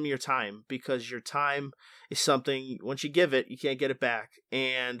give them your time, because your time is something, once you give it, you can't get it back.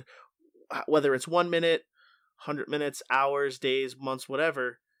 And whether it's 1 minute, 100 minutes, hours, days, months,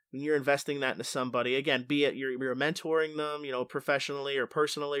 whatever, when you're investing that into somebody, again, be it you're mentoring them, professionally or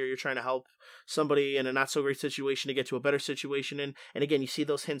personally, or you're trying to help somebody in a not so great situation to get to a better situation. And again, you see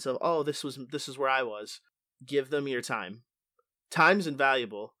those hints of, oh, this is where I was. Give them your time. Time's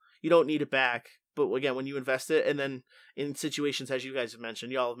invaluable. You don't need it back. But again, when you invest it, and then in situations, as you guys have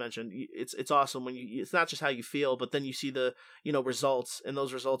mentioned, y'all have mentioned, it's awesome when it's not just how you feel, but then you see the, results, and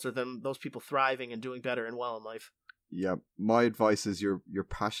those results are those people thriving and doing better and well in life. Yeah. My advice is your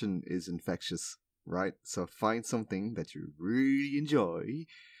passion is infectious, right? So find something that you really enjoy,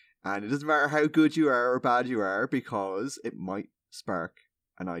 and it doesn't matter how good you are or bad you are, because it might spark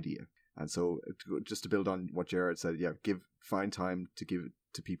an idea. And so just to build on what Jared said, yeah, find time to give it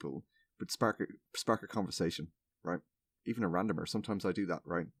to people. But spark a conversation, right? Even a randomer. Sometimes I do that,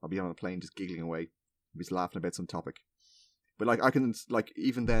 right? I'll be on a plane just giggling away, just laughing about some topic. But I can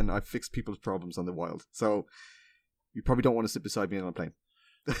even then I've fixed people's problems on the wild. So you probably don't want to sit beside me on a plane.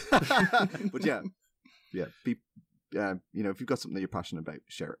 But yeah. If you've got something that you're passionate about,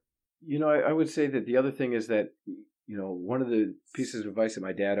 share it. I would say that the other thing is that one of the pieces of advice that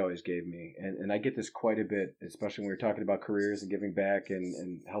my dad always gave me, and I get this quite a bit, especially when we're talking about careers and giving back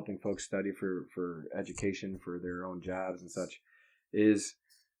and helping folks study for education, for their own jobs and such, is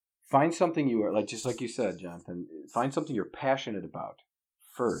find something you are, just like you said, Jonathan, find something you're passionate about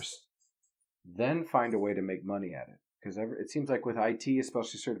first, then find a way to make money at it. Because it seems like with IT,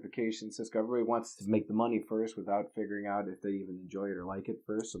 especially certification, Cisco, everybody wants to make the money first without figuring out if they even enjoy it or like it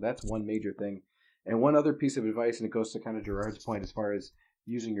first. So that's one major thing. And one other piece of advice, and it goes to kind of Gerard's point as far as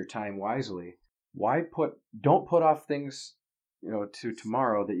using your time wisely. Don't put off things, to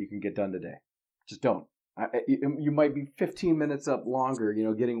tomorrow that you can get done today. Just don't. You might be 15 minutes up longer,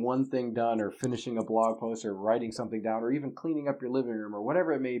 getting one thing done, or finishing a blog post, or writing something down, or even cleaning up your living room, or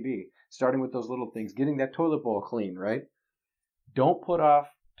whatever it may be. Starting with those little things, getting that toilet bowl clean, right? Don't put off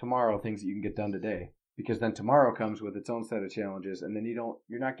tomorrow things that you can get done today. Because then tomorrow comes with its own set of challenges, and then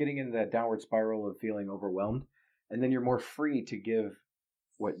you're not getting into that downward spiral of feeling overwhelmed, and then you're more free to give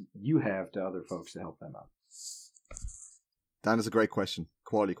what you have to other folks to help them out. Dan is a great question,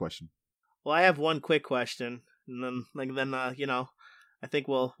 quality question. Well, I have one quick question, and then I think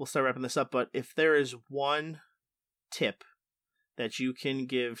we'll start wrapping this up. But if there is one tip that you can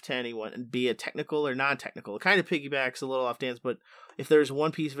give to anyone, and be it technical or non-technical, it kind of piggybacks a little off Dan's, but if there's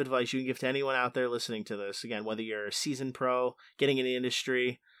one piece of advice you can give to anyone out there listening to this, again, whether you're a seasoned pro, getting in the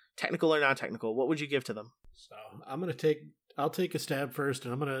industry, technical or non-technical, what would you give to them? So I'll take a stab first,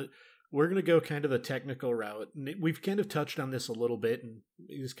 and we're going to go kind of the technical route. And we've kind of touched on this a little bit, and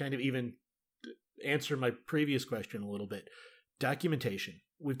this kind of even answer my previous question a little bit. Documentation.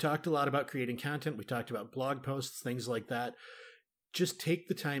 we've talked a lot about creating content. We talked about blog posts, things like that. Just take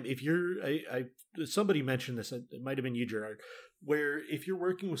the time. If you're, somebody mentioned this, it might have been you, Gerard, where if you're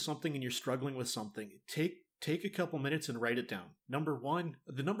working with something and you're struggling with something, take a couple minutes and write it down. Number one,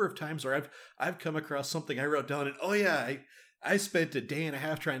 the number of times where I've come across something I wrote down and, oh yeah, I spent a day and a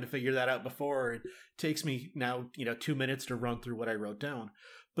half trying to figure that out before. It takes me now, 2 minutes to run through what I wrote down.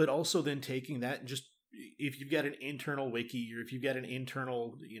 But also then taking that and just, if you've got an internal wiki or if you've got an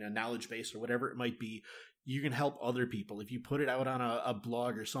internal, knowledge base or whatever it might be, you can help other people. If you put it out on a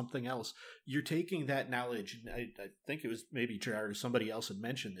blog or something else, you're taking that knowledge. And I think it was maybe Gerard or somebody else had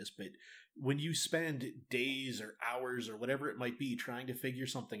mentioned this, but when you spend days or hours or whatever it might be trying to figure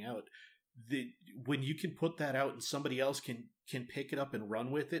something out, when you can put that out and somebody else can pick it up and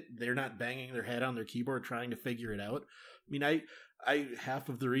run with it, they're not banging their head on their keyboard trying to figure it out. I mean, I half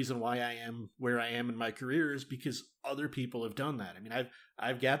of the reason why I am where I am in my career is because other people have done that. I mean,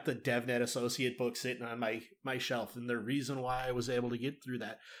 I've got the DevNet Associate book sitting on my shelf, and the reason why I was able to get through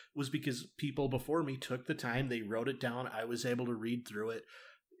that was because people before me took the time, they wrote it down, I was able to read through it.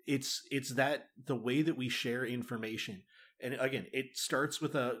 It's that the way that we share information. And again, it starts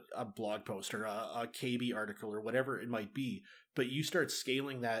with a blog post or a KB article or whatever it might be, but you start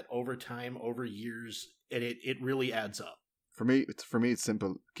scaling that over time, over years, and it really adds up. For me, it's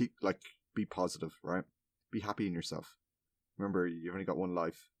simple. Be positive, right? Be happy in yourself. Remember, you've only got one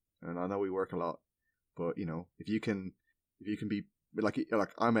life, and I know we work a lot, but if you can be like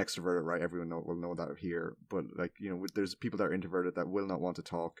I'm extroverted, right? Everyone will know that here, but there's people that are introverted that will not want to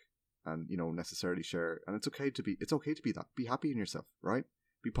talk and necessarily share, and it's okay to be that. Be happy in yourself, right?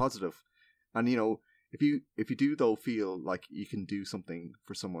 Be positive, and if you do though feel like you can do something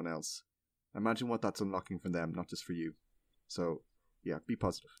for someone else, imagine what that's unlocking for them, not just for you. So yeah, be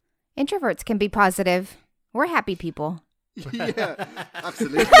positive. Introverts can be positive. We're happy people. Yeah,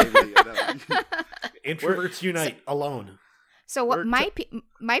 absolutely. Introverts unite alone. So what my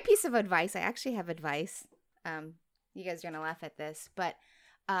piece of advice? I actually have advice. You guys are gonna laugh at this, but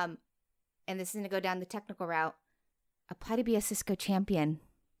and this is going to go down the technical route. Apply to be a Cisco champion.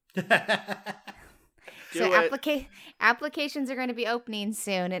 Applications are going to be opening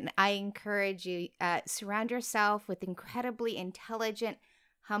soon, and I encourage you, surround yourself with incredibly intelligent,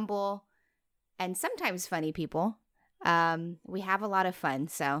 humble, and sometimes funny people. We have a lot of fun,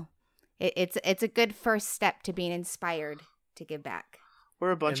 so it's a good first step to being inspired to give back.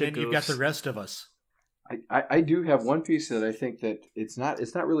 We're a bunch of goofs. And then you've got the rest of us. I do have one piece that I think that it's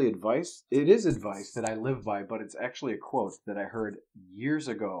not really advice. It is advice that I live by, but it's actually a quote that I heard years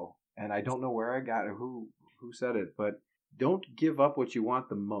ago, and I don't know where I got it, who said it, but don't give up what you want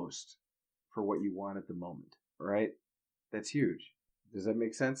the most for what you want at the moment, right? That's huge. Does that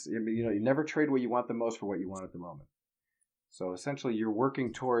make sense? I mean, you never trade what you want the most for what you want at the moment. So essentially, you're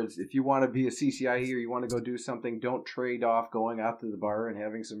working towards, if you want to be a CCIE or you want to go do something, don't trade off going out to the bar and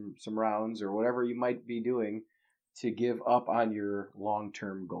having some rounds or whatever you might be doing to give up on your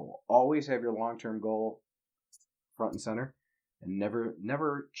long-term goal. Always have your long-term goal front and center, and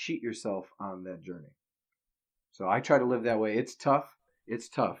never cheat yourself on that journey. So I try to live that way. It's tough,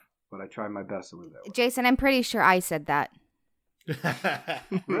 but I try my best to live that way. Jason, I'm pretty sure I said that.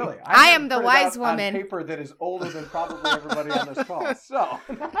 Really? I am the wise woman. On paper that is older than probably everybody on this call. So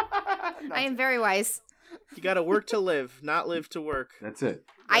I am very wise. You got to work to live, not live to work. That's it.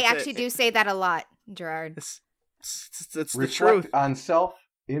 I actually do say that a lot, Gerard. It's the Reflect truth. on self,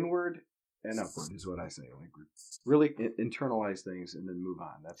 inward and upward is what I say. Like really internalize things and then move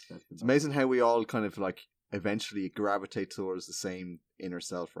on. That's it's amazing how we all kind of eventually gravitate towards the same inner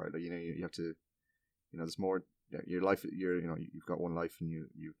self, right? Like, you have to, there's more. Your life, you've got one life, and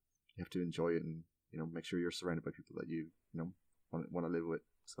you have to enjoy it, and make sure you're surrounded by people that you want to live with.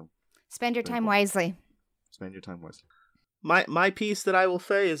 So spend your time wisely. Spend your time wisely. My piece that I will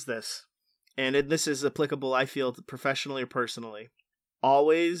say is this, and this is applicable, I feel, professionally or personally.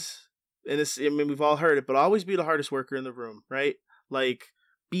 Always, and this, I mean, we've all heard it, but always be the hardest worker in the room, right? Like,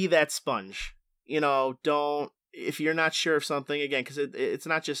 be that sponge. Don't. If you're not sure of something, again, because it's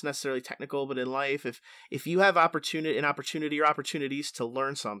not just necessarily technical, but in life, if you have opportunity or opportunities to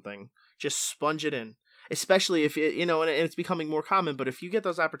learn something, just sponge it in. Especially if it, and it's becoming more common. But if you get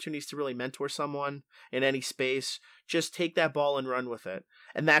those opportunities to really mentor someone in any space, just take that ball and run with it.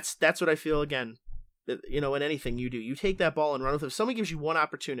 And that's what I feel, again, in anything you do, you take that ball and run with it. If someone gives you one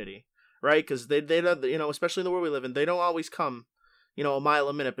opportunity, right? Because they don't, especially in the world we live in, they don't always come, a mile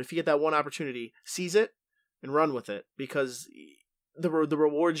a minute. But if you get that one opportunity, seize it and run with it, because the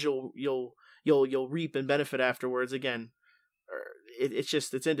rewards you'll reap and benefit afterwards, again,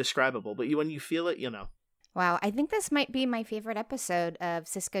 it's indescribable. But when you feel it, Wow, I think this might be my favorite episode of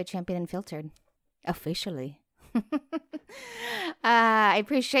Cisco Champion Unfiltered. Officially. I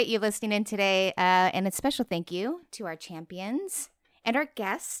appreciate you listening in today, and a special thank you to our champions and our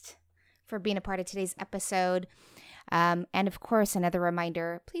guest for being a part of today's episode. And of course, another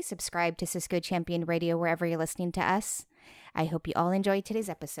reminder, please subscribe to Cisco Champion Radio wherever you're listening to us. I hope you all enjoyed today's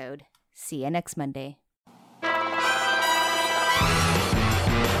episode. See you next Monday.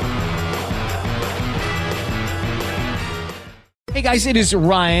 Hey guys, it is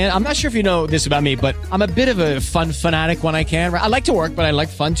Ryan. I'm not sure if you know this about me, but I'm a bit of a fun fanatic when I can. I like to work, but I like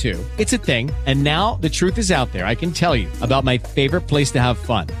fun too. It's a thing. And now the truth is out there. I can tell you about my favorite place to have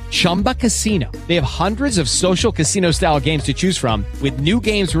fun. Chumba Casino. They have hundreds of social casino style games to choose from with new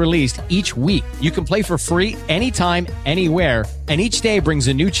games released each week. You can play for free anytime, anywhere. And each day brings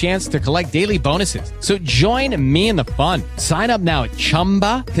a new chance to collect daily bonuses. So join me in the fun. Sign up now at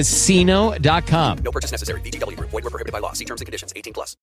ChumbaCasino.com. No purchase necessary. VGW Group. Void where prohibited by law. See terms and conditions. 18+.